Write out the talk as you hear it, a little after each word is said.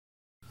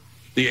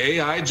the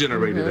AI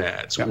generated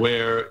ads,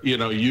 where, you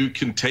know, you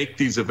can take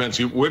these events.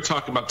 We're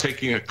talking about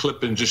taking a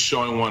clip and just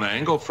showing one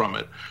angle from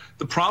it.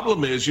 The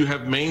problem is you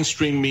have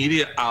mainstream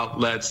media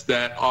outlets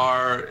that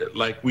are,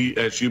 like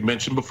as you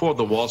mentioned before,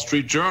 the Wall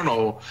Street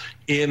Journal,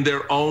 in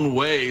their own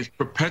ways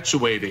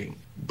perpetuating.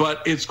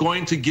 But it's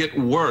going to get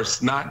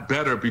worse, not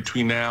better,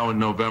 between now and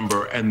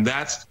November. And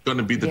that's going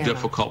to be the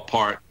difficult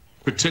part,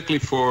 particularly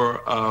for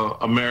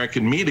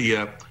American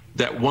media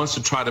that wants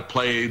to try to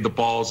play the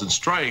balls and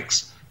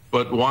strikes,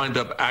 but wind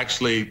up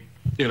actually,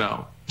 you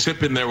know,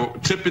 tipping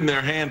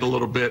their hand a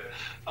little bit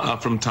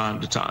from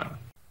time to time.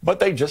 But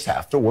they just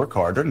have to work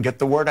harder and get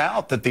the word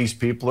out that these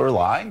people are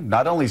lying.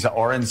 Not only is the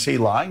RNC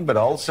lying, but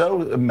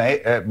also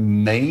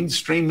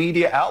mainstream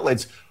media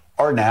outlets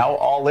are now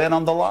all in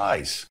on the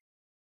lies.